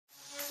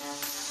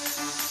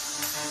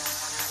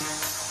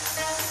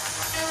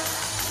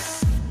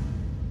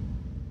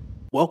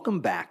Welcome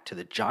back to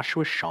the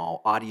Joshua Shaw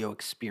audio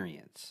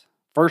experience.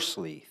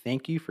 Firstly,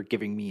 thank you for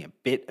giving me a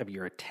bit of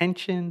your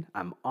attention.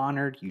 I'm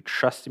honored you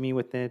trusted me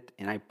with it,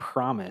 and I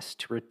promise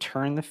to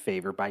return the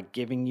favor by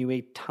giving you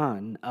a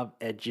ton of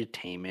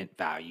edutainment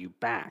value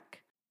back.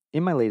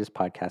 In my latest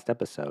podcast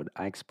episode,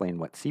 I explained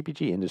what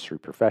CPG industry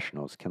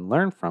professionals can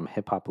learn from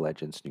hip hop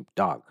legend Snoop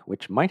Dogg,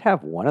 which might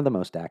have one of the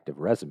most active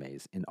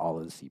resumes in all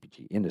of the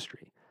CPG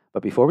industry.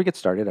 But before we get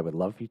started, I would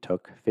love if you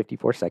took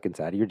 54 seconds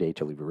out of your day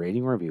to leave a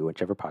rating or review,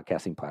 whichever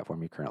podcasting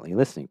platform you're currently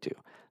listening to.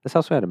 This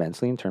helps me out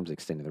immensely in terms of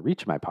extending the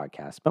reach of my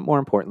podcast, but more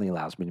importantly,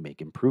 allows me to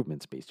make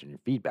improvements based on your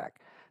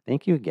feedback.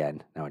 Thank you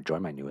again. Now enjoy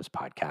my newest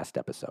podcast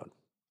episode.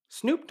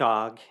 Snoop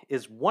Dogg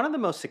is one of the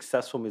most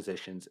successful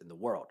musicians in the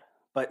world,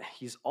 but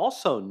he's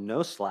also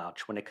no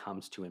slouch when it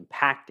comes to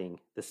impacting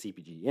the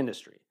CPG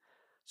industry.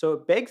 So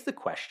it begs the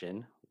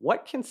question,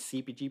 what can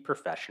CPG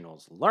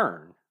professionals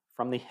learn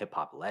from the hip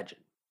hop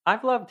legend?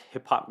 I've loved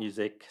hip hop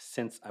music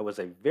since I was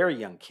a very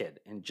young kid.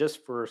 And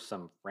just for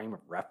some frame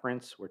of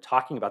reference, we're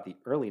talking about the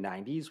early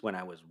 90s when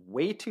I was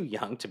way too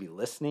young to be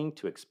listening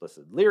to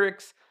explicit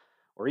lyrics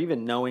or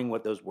even knowing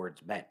what those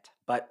words meant.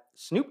 But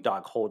Snoop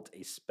Dogg holds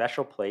a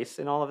special place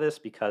in all of this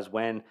because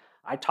when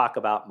I talk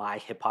about my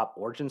hip hop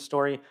origin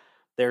story,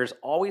 there's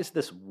always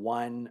this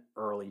one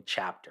early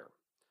chapter.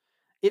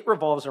 It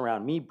revolves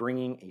around me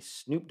bringing a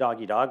Snoop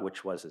Doggy Dogg,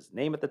 which was his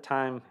name at the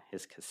time,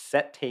 his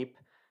cassette tape,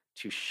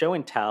 to show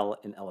and tell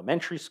in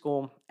elementary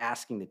school,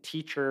 asking the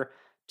teacher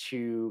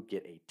to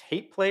get a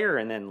tape player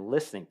and then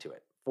listening to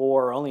it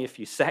for only a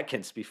few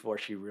seconds before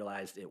she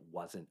realized it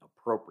wasn't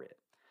appropriate.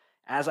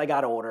 As I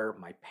got older,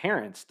 my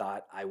parents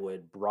thought I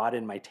would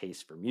broaden my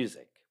taste for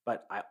music,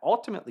 but I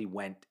ultimately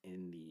went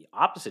in the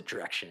opposite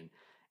direction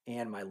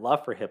and my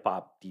love for hip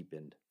hop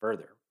deepened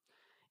further.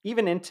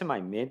 Even into my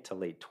mid to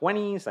late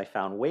 20s, I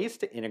found ways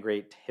to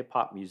integrate hip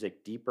hop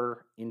music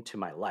deeper into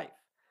my life,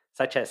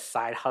 such as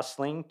side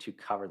hustling to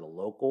cover the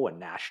local and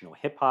national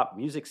hip hop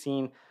music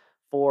scene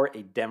for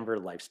a Denver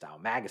lifestyle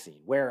magazine,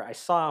 where I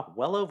saw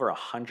well over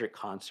 100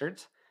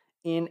 concerts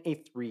in a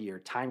 3-year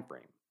time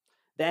frame.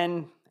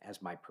 Then,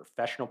 as my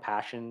professional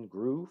passion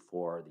grew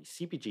for the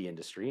CPG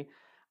industry,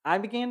 I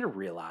began to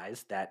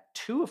realize that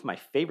two of my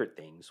favorite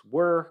things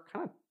were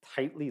kind of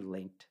tightly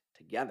linked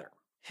together.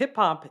 Hip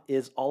hop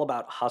is all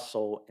about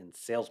hustle and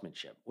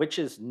salesmanship, which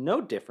is no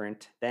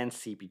different than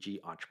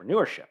CPG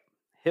entrepreneurship.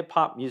 Hip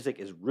hop music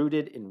is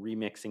rooted in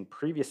remixing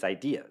previous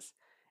ideas,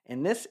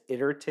 and this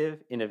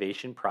iterative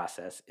innovation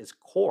process is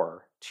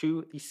core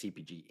to the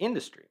CPG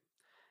industry.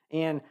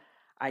 And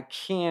I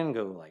can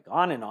go like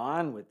on and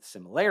on with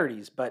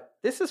similarities, but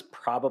this is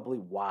probably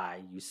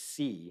why you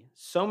see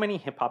so many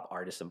hip hop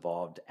artists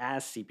involved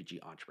as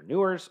CPG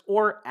entrepreneurs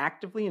or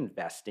actively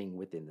investing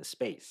within the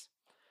space.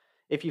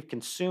 If you've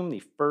consumed the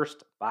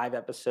first 5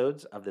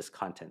 episodes of this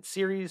content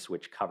series,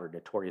 which covered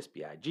Notorious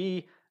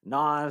B.I.G.,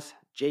 Nas,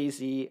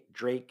 Jay-Z,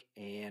 Drake,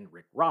 and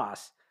Rick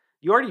Ross,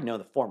 you already know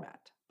the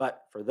format.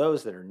 But for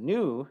those that are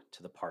new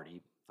to the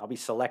party, I'll be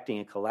selecting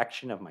a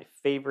collection of my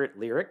favorite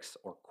lyrics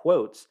or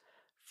quotes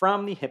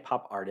from the hip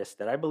hop artists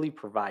that I believe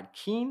provide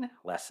keen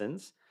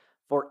lessons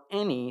for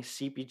any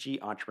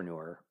CPG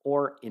entrepreneur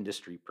or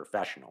industry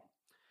professional.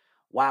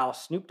 While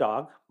Snoop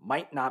Dogg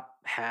might not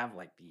have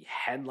like the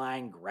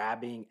headline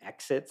grabbing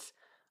exits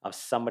of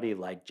somebody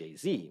like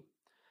Jay-Z,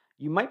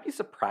 you might be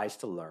surprised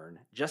to learn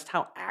just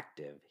how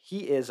active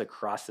he is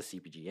across the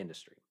CPG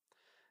industry.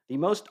 The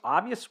most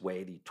obvious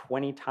way the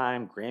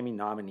 20-time Grammy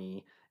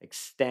nominee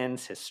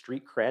extends his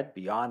street cred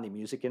beyond the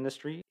music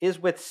industry is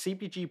with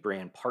CPG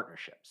brand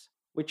partnerships,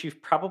 which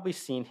you've probably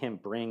seen him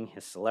bring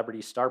his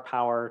celebrity star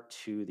power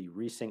to the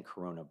recent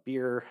Corona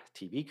beer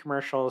TV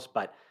commercials,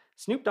 but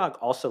Snoop Dogg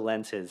also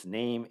lends his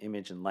name,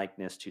 image, and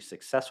likeness to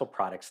successful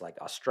products like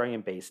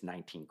Australian-based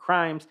 19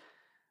 Crimes.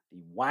 The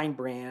wine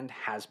brand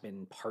has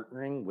been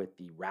partnering with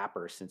the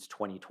rapper since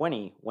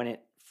 2020 when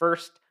it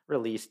first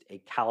released a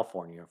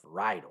California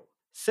varietal.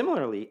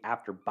 Similarly,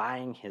 after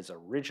buying his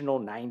original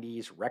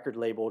 90s record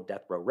label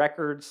Death Row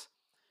Records,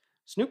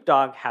 Snoop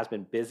Dogg has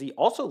been busy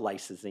also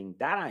licensing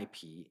that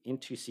IP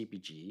into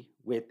CPG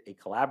with a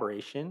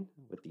collaboration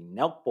with the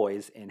Nelk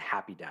Boys and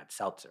Happy Dad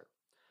Seltzer.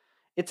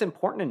 It's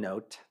important to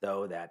note,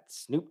 though, that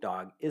Snoop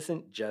Dogg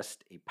isn't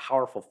just a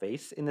powerful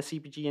face in the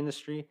CPG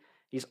industry,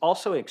 he's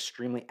also an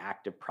extremely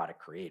active product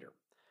creator.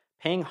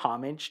 Paying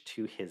homage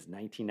to his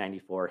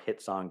 1994 hit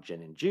song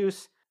Gin and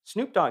Juice,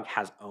 Snoop Dogg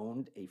has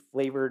owned a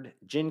flavored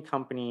gin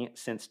company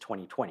since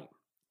 2020.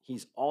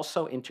 He's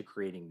also into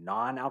creating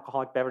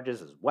non-alcoholic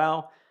beverages as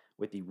well,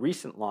 with the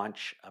recent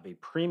launch of a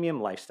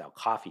premium lifestyle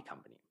coffee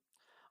company.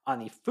 On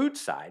the food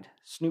side,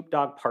 Snoop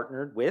Dogg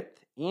partnered with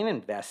and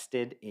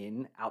invested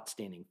in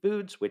Outstanding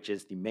Foods, which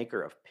is the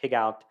maker of Pig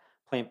Out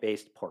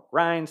plant-based pork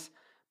rinds.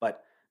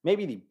 But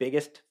maybe the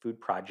biggest food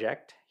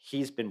project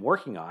he's been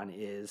working on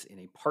is in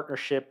a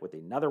partnership with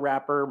another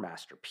rapper,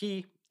 Master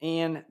P,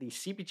 and the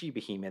CPG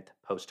behemoth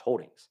Post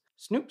Holdings.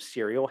 Snoop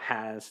cereal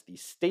has the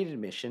stated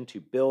mission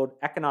to build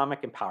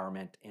economic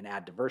empowerment and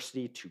add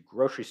diversity to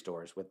grocery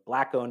stores with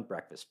Black-owned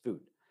breakfast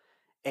food.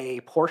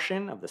 A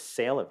portion of the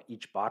sale of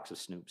each box of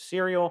Snoop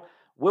cereal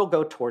will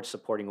go towards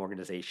supporting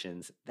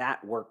organizations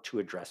that work to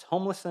address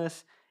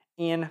homelessness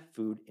and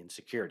food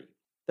insecurity.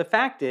 The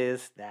fact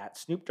is that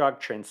Snoop Dogg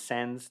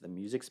transcends the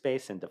music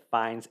space and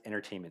defines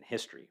entertainment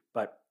history,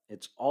 but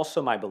it's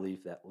also my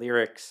belief that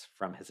lyrics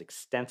from his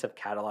extensive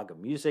catalog of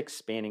music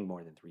spanning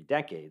more than 3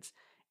 decades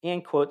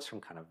and quotes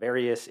from kind of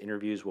various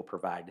interviews will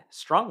provide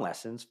strong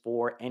lessons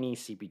for any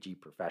CPG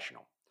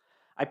professional.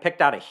 I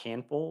picked out a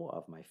handful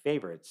of my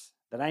favorites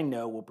that I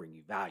know will bring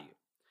you value.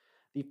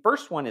 The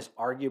first one is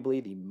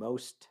arguably the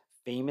most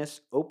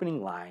famous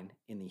opening line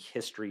in the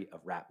history of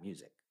rap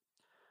music.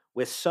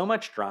 With so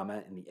much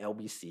drama in the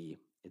LBC,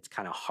 it's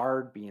kind of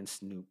hard being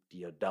Snoop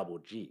Double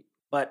G.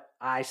 But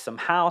I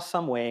somehow,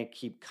 some way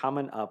keep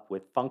coming up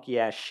with funky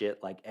ass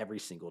shit like every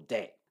single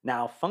day.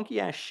 Now,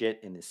 funky ass shit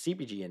in the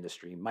CPG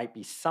industry might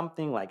be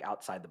something like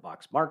outside the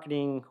box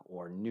marketing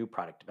or new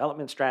product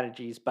development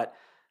strategies, but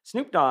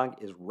Snoop Dogg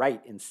is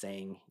right in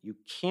saying you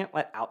can't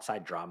let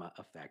outside drama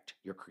affect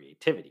your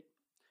creativity.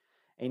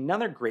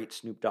 Another great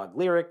Snoop Dogg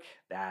lyric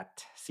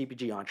that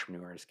CPG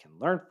entrepreneurs can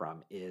learn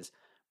from is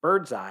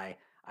Bird's eye,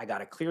 I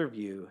got a clear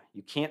view.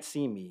 You can't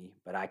see me,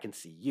 but I can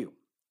see you.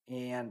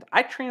 And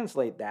I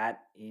translate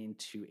that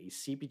into a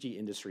CPG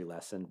industry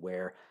lesson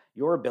where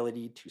your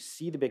ability to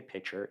see the big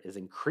picture is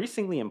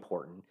increasingly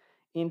important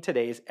in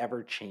today's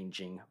ever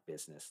changing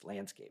business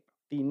landscape.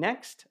 The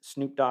next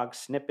Snoop Dogg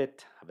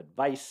snippet of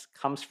advice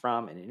comes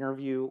from an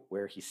interview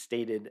where he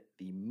stated,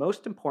 the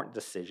most important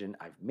decision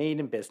I've made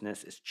in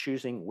business is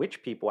choosing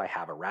which people I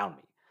have around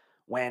me.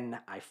 When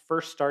I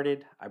first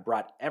started, I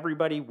brought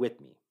everybody with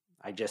me.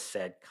 I just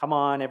said, come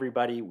on,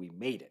 everybody, we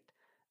made it.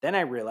 Then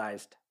I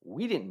realized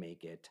we didn't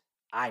make it,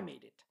 I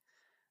made it.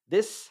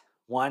 This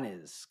one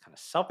is kind of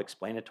self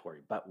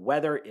explanatory, but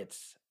whether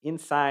it's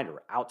inside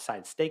or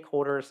outside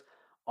stakeholders,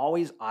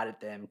 always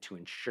audit them to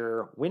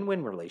ensure win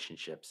win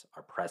relationships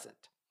are present.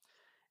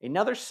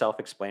 Another self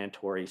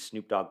explanatory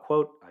Snoop Dogg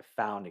quote I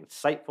found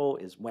insightful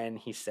is when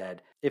he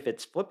said, if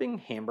it's flipping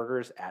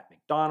hamburgers at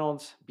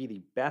McDonald's, be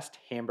the best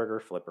hamburger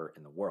flipper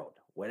in the world.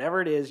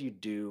 Whatever it is you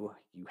do,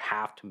 you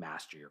have to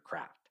master your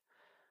craft.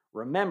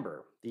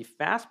 Remember, the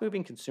fast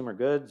moving consumer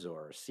goods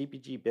or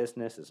CPG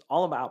business is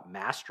all about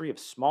mastery of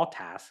small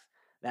tasks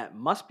that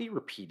must be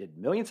repeated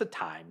millions of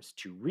times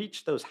to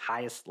reach those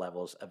highest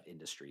levels of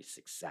industry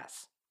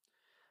success.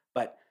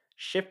 But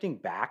shifting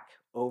back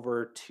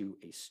over to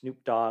a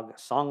Snoop Dogg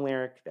song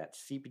lyric that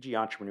CPG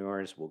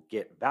entrepreneurs will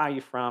get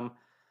value from,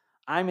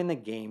 I'm in the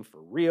game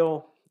for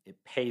real, it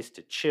pays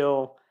to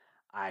chill,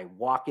 I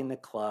walk in the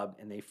club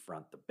and they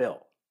front the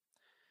bill.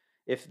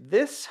 If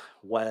this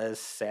was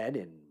said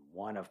in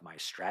one of my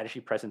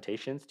strategy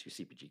presentations to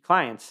CPG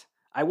clients,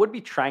 I would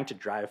be trying to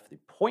drive the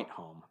point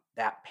home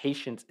that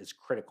patience is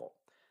critical,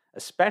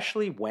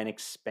 especially when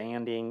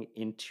expanding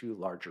into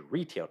larger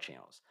retail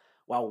channels.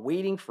 While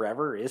waiting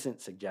forever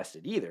isn't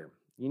suggested either,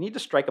 you need to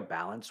strike a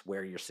balance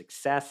where your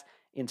success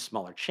in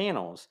smaller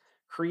channels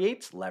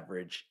creates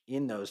leverage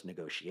in those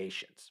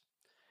negotiations.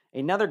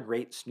 Another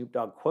great Snoop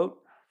Dogg quote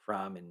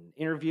from an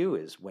interview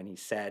is when he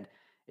said,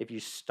 if you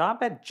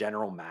stop at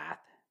general math,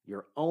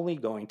 you're only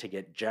going to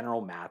get general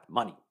math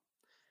money.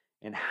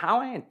 And how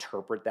I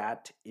interpret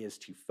that is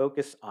to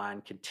focus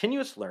on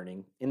continuous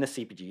learning in the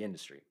CPG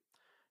industry.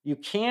 You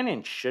can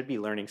and should be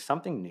learning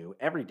something new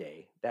every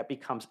day that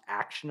becomes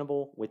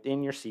actionable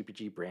within your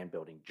CPG brand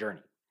building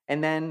journey.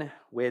 And then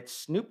with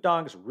Snoop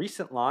Dogg's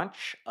recent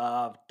launch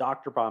of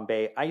Dr.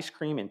 Bombay ice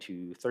cream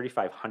into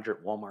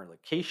 3,500 Walmart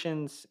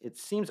locations, it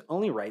seems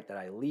only right that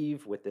I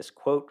leave with this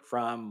quote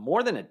from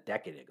more than a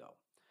decade ago.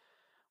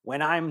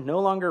 When I'm no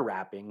longer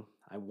rapping,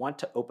 I want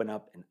to open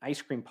up an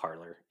ice cream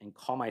parlor and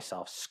call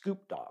myself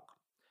Scoop Dogg.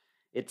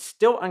 It's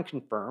still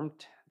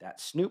unconfirmed that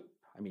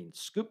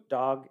Scoop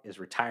Dogg is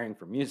retiring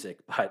from music,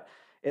 but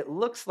it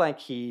looks like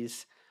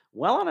he's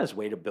well on his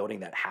way to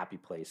building that happy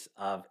place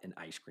of an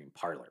ice cream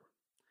parlor.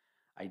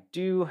 I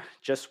do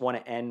just want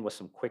to end with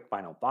some quick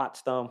final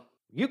thoughts though.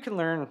 You can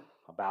learn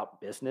about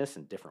business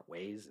in different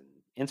ways, and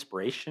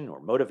inspiration or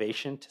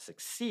motivation to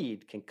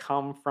succeed can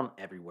come from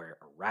everywhere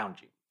around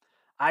you.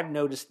 I've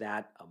noticed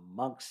that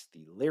amongst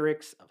the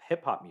lyrics of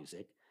hip hop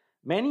music,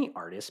 many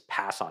artists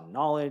pass on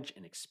knowledge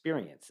and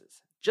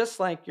experiences, just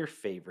like your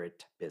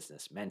favorite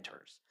business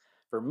mentors.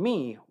 For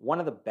me, one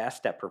of the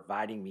best at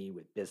providing me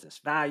with business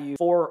value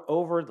for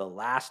over the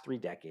last 3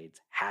 decades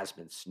has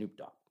been Snoop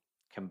Dogg.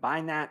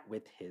 Combine that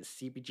with his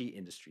CPG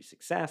industry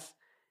success,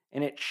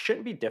 and it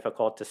shouldn't be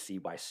difficult to see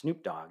why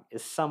Snoop Dogg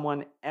is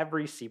someone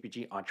every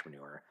CPG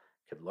entrepreneur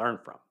could learn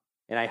from.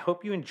 And I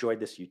hope you enjoyed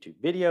this YouTube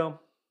video.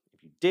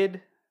 If you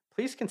did,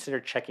 please consider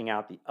checking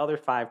out the other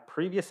 5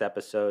 previous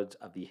episodes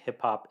of the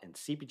Hip Hop and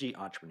CPG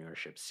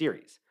Entrepreneurship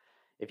series.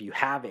 If you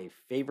have a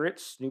favorite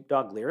Snoop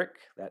Dogg lyric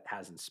that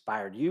has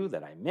inspired you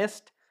that I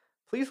missed,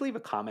 please leave a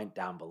comment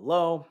down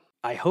below.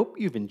 I hope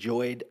you've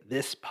enjoyed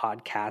this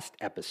podcast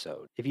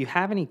episode. If you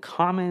have any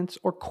comments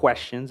or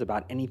questions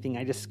about anything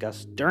I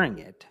discussed during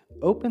it,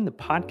 open the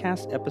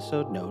podcast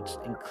episode notes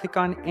and click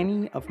on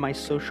any of my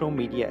social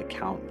media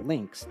account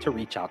links to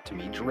reach out to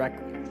me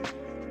directly.